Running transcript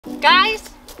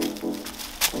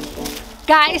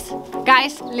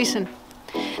Guys, listen.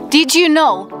 Did you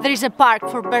know there is a park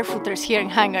for barefooters here in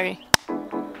Hungary?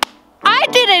 I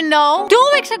didn't know! 2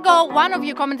 weeks ago, one of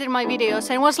you commented in my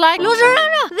videos and was like,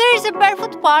 Luzerana, there is a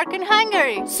barefoot park in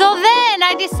Hungary. So then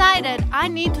I decided I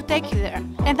need to take you there.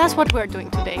 And that's what we're doing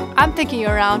today. I'm taking you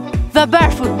around the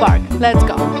barefoot park. Let's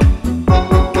go.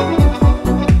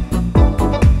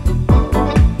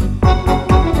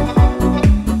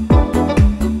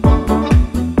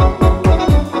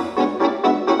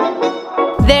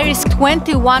 There is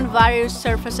 21 various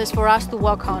surfaces for us to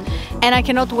walk on, and I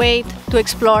cannot wait to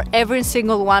explore every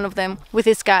single one of them with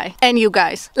this guy and you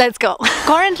guys. Let's go.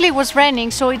 Currently it was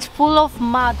raining, so it's full of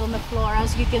mud on the floor,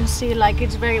 as you can see, like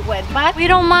it's very wet, but we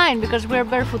don't mind because we're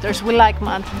barefooters, we like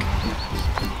mud.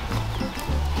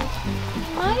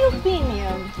 My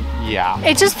opinion. Yeah.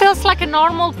 It just feels like a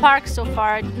normal park so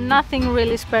far, nothing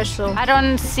really special. I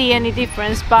don't see any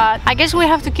difference, but I guess we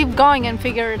have to keep going and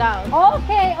figure it out.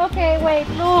 Okay, wait,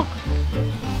 look.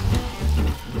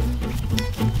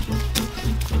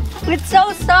 It's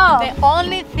so soft. The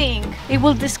only thing, it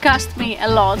will disgust me a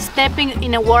lot, stepping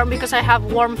in a worm, because I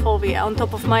have worm phobia on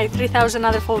top of my 3,000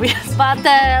 other phobias. But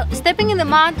stepping in the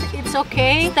mud, it's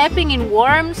okay. Stepping in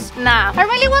worms, nah. I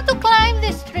really want to climb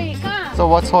this tree, come. So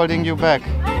what's holding you back?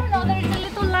 I don't know, there is a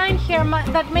little line here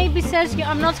that maybe says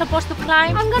I'm not supposed to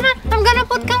climb. I'm gonna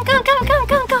put, come.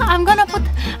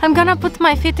 I'm gonna put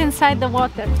my feet inside the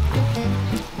water.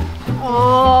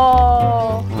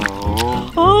 Oh,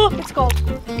 it's cold.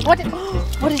 What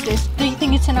is this? Do you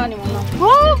think it's an animal? No.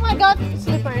 Oh my god, it's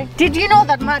slippery. Did you know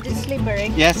that mud is slippery?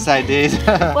 Yes, I did.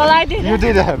 Well, I didn't. You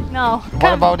didn't? No.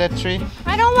 What about that tree?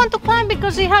 I don't want to climb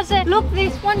because it has a... Look,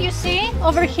 this one you see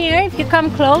over here, if you come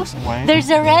close,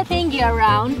 there's a red thingy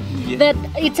around. Yeah. That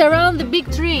it's around the big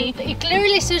tree. It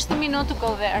clearly says to me not to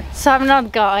go there. So I'm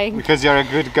not going. Because you're a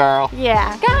good girl.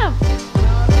 Yeah. Come.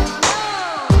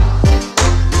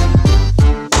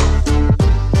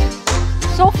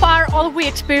 So far, all we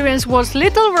experienced was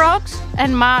little rocks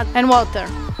and mud and water.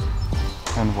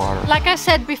 And water. Like I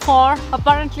said before,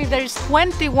 apparently there is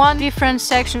 21 different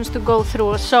sections to go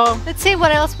through. So let's see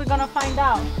what else we're gonna find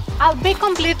out. I'll be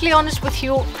completely honest with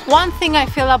you. One thing I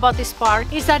feel about this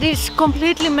park is that it's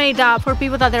completely made up for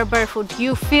people that are barefoot.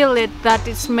 You feel it that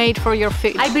it's made for your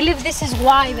feet. I believe this is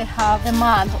why they have the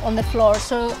mud on the floor,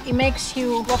 so it makes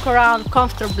you walk around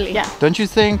comfortably. Yeah. Don't you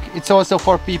think it's also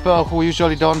for people who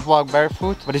usually don't walk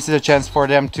barefoot, but this is a chance for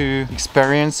them to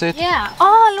experience it? Yeah.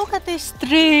 Oh, look at this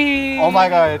tree. Oh my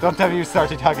god, don't tell me you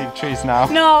started hugging trees now.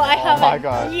 No, I haven't. Oh my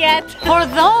god. Yet. For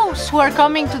those who are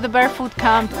coming to the barefoot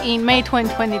camp in May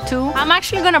 2022, I'm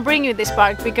actually gonna bring you this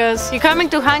park, because you're coming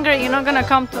to Hungary, you're not gonna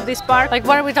come to this park. Like,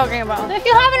 what are we talking about? So if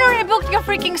you haven't already booked your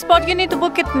freaking spot, you need to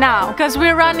book it now, because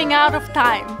we're running out of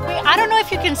time. I don't know if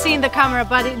you can see in the camera,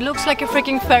 but it looks like a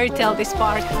freaking fairy tale, this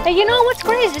park. And you know what's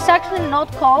crazy? It's actually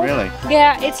not cold. Really?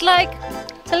 Yeah, it's like,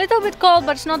 it's a little bit cold,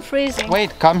 but it's not freezing.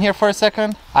 Wait, come here for a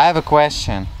second. I have a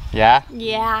question. Yeah?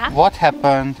 Yeah. What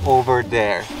happened over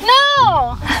there?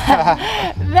 No!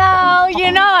 No,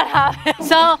 you know what happened.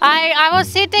 So I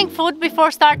was eating food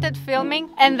before started filming,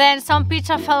 and then some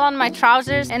pizza fell on my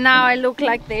trousers, and now I look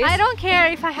like this. I don't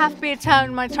care if I have pizza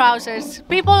on my trousers.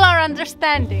 People are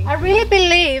understanding. I really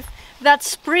believe that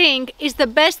spring is the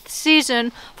best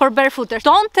season for barefooters.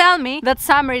 Don't tell me that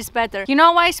summer is better. You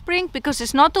know why spring? Because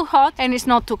it's not too hot and it's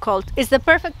not too cold. It's the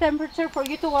perfect temperature for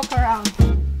you to walk around.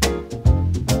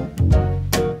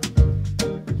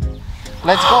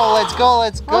 Let's go, let's go,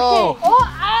 let's go! Okay.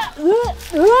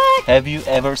 Oh, Have you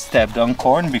ever stepped on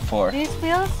corn before? this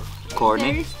feels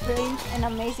Corny? very strange and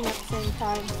amazing at the same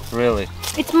time. Really?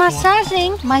 It's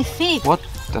massaging my feet. What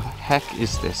the heck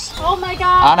is this? Oh my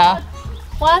god! Anna?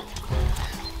 What?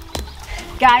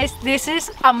 Guys, this is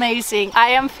amazing. I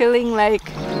am feeling like...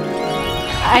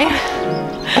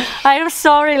 I am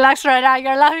so relaxed right now.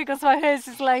 You're laughing because my face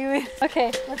is like this.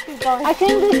 Okay, let's keep going. I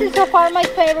think this is so far my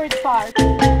favorite part.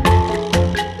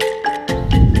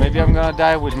 Maybe I'm gonna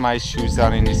die with my shoes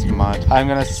on in this mud. I'm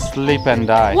gonna slip and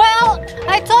die. Well,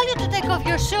 I told you to take off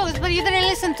your shoes, but you didn't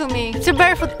listen to me. It's a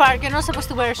barefoot park. You're not supposed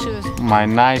to wear shoes. My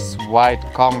nice white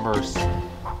Converse.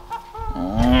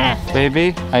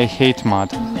 Baby, I hate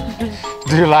mud.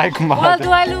 Do you like mud? Well,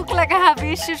 do I look like I have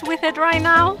issues with it right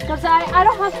now? Because I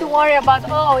don't have to worry about,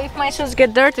 oh, if my shoes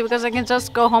get dirty, because I can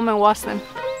just go home and wash them.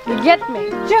 You get me?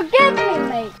 You get me,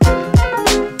 mate?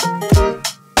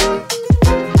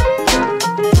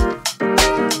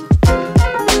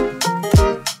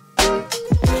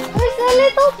 There's a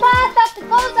little path that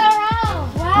goes around.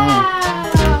 Wow!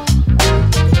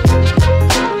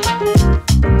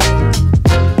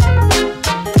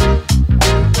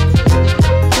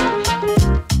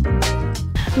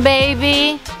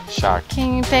 Baby, Shark.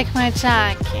 can you take my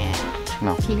jacket?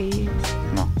 No. Please.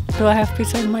 No. Do I have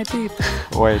pizza in my teeth?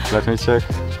 Wait, let me check.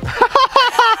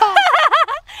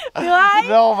 Do I?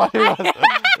 No, but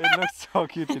it looks so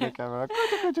cute in the camera.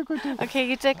 Okay,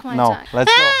 you take my No, jacket.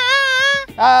 let's go.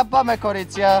 Πάμε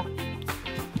κορίτσια.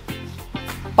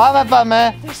 Πάμε.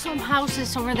 There's some houses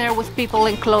over there with people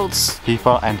in clothes.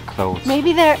 People and clothes.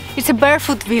 Maybe it's a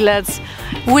barefoot village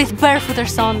with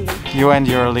barefooters only. You and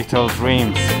your little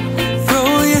dreams.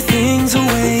 Throw your things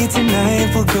away tonight.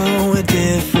 We'll go a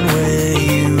different way,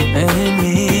 you and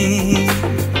me.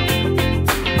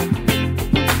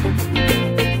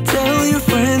 Tell your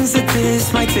friends that this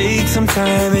might take some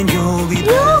time and you'll be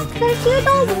back. Look, there's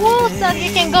little walls that you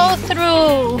can go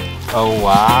through. Oh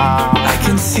wow. I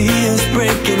can see us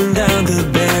breaking down the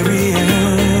barrier.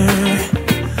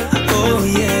 Oh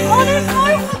yeah. Oh, there's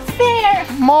more woods there.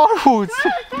 More woods.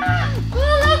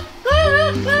 Look.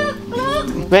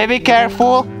 Baby,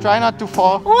 careful. Try not to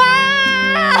fall.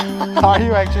 Wow. Are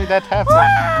you actually that happy?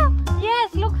 Wow. Yes,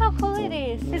 look how cool it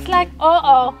is. It's like,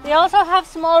 They also have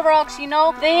small rocks, you know.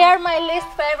 They are my least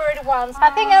favorite ones. I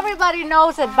think everybody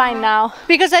knows it by now.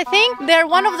 Because I think they're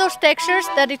one of those textures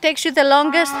that it takes you the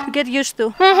longest to get used to.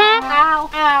 Ow,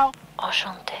 ow.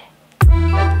 Enchanté.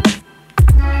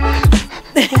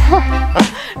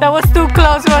 That was too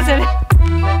close, wasn't it?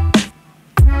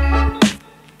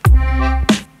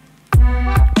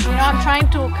 You know, I'm trying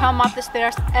to come up the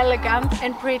stairs elegant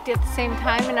and pretty at the same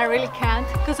time, and I really can't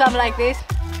because I'm like this.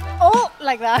 Oh,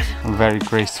 like that. Very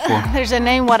graceful. There's a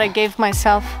name what I gave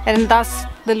myself, and that's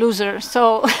the loser.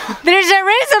 So there's a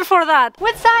reason for that.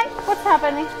 Which side? What's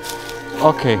happening?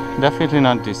 Okay, definitely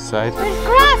not this side. There's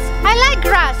grass. I like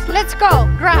grass. Let's go.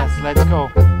 Grass. Yes, let's go.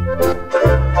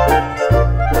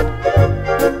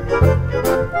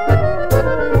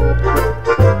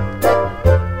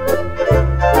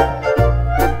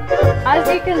 As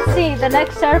you can see, the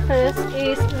next surface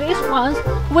is this one,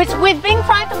 which we've been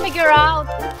trying to figure out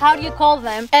how do you call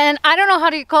them. And I don't know how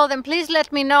do you call them. Please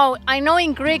let me know. I know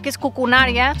in Greek it's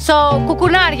kukunaria. So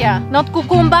kukunaria, not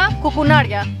kukumba,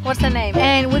 kukunaria. What's the name?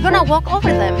 And we're gonna walk over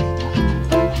them.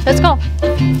 Let's go.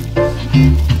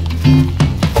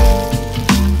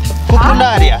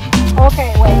 Kukunaria.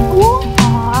 Okay, wait.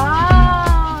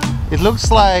 Ah. It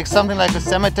looks like something like a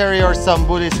cemetery or some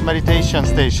Buddhist meditation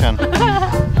station.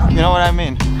 You know what I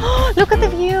mean? Look at the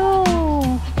view.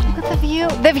 Look at the view.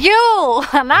 The view!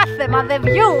 Anathema, the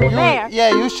view. There.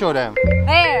 Yeah, you show them.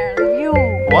 There, the view.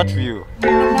 What view?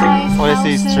 Nice What is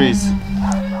these trees?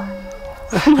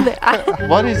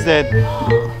 What is that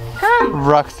Come.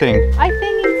 rock thing? I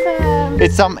think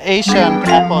It's some Asian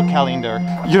apple calendar.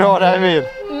 You know what I mean?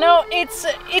 no, it's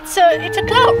a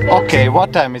clock. Okay,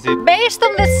 what time is it? Based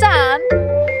on the sun,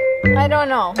 I don't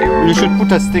know. You should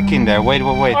put a stick in there. Wait.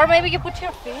 Or maybe you put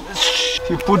your feet.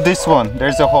 You put this one.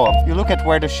 There's a hole. You look at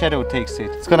where the shadow takes it.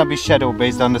 It's gonna be shadow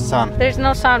based on the sun. There's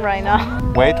no sun right now.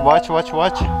 Wait, watch.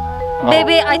 Oh.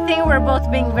 Baby, I think we're both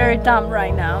being very dumb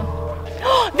right now.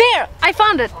 There! I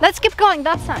found it. Let's keep going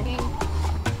that side.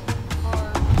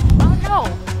 Oh no.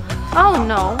 Oh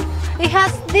no. It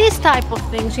has these type of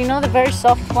things, you know, the very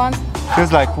soft ones.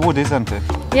 Feels like wood, isn't it?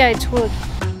 Yeah, it's wood.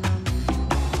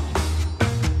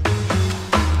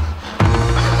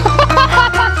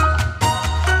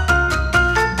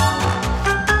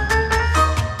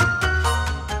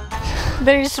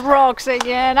 There's rocks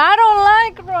again. I don't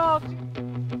like rocks.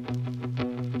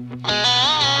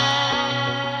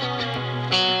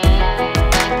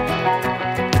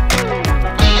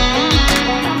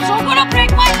 I'm so gonna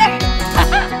break my leg.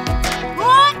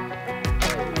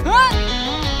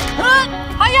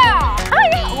 Hiya!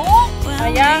 Hiya! Oh.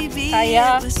 Hiya! Hiya!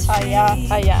 Hiya!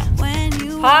 Hiya!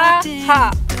 Ha ha!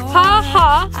 Ha ha!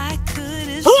 I could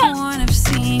have sworn I've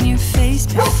seen your face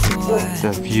before.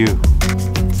 The view.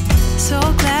 So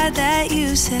glad that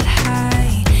you said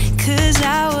hi, 'cause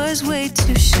I was way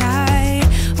too shy.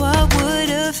 What would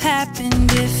have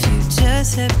happened if you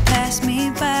just had passed me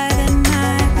by the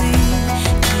night? We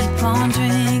keep on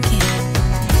drinking,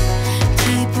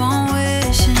 keep on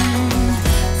wishing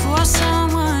for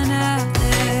someone out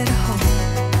there to hold.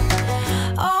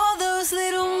 All those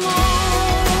little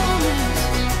moments,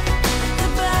 the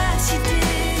bites you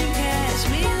didn't catch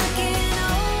me looking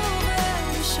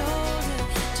over your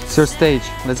shoulder. It's your stage.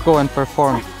 Let's go and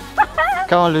perform.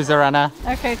 Come on, loser Anna.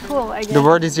 Okay, cool. I guess. The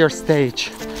word is your stage.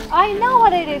 I know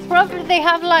what it is. Probably they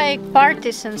have like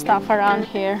parties and stuff around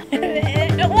here.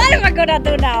 What am I gonna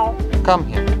do now? Come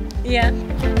here. Yeah.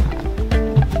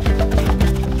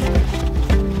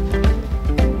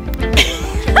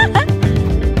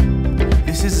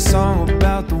 This is a song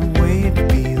about the way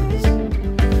it feels,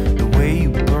 the way you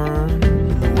burn,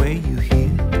 the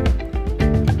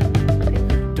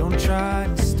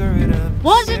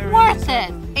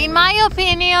in my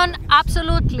opinion,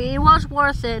 absolutely, it was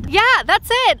worth it. Yeah, that's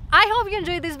it. I hope you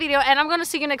enjoyed this video, and I'm gonna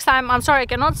see you next time. I'm sorry I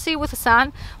cannot see with the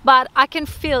sun, but I can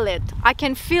feel it. I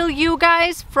can feel you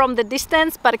guys from the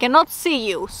distance, but I cannot see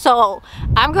you. So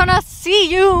I'm gonna see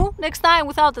you next time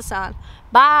without the sun.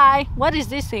 Bye. What is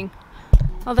this thing?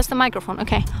 Oh, that's the microphone.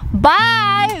 Okay.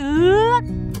 Bye.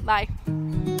 Bye.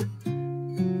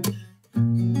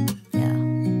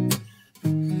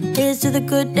 Here's to the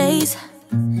good days,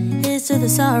 here's to the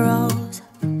sorrows.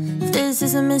 If this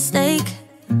is a mistake,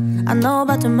 I know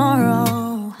about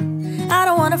tomorrow. I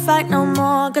don't wanna fight no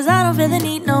more, cause I don't feel the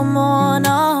need no more,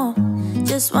 no.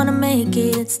 Just wanna make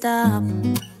it stop.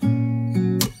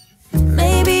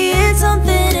 Maybe it's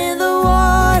something in the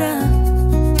water,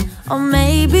 or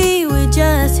maybe we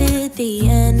just hit the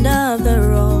end of the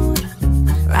road.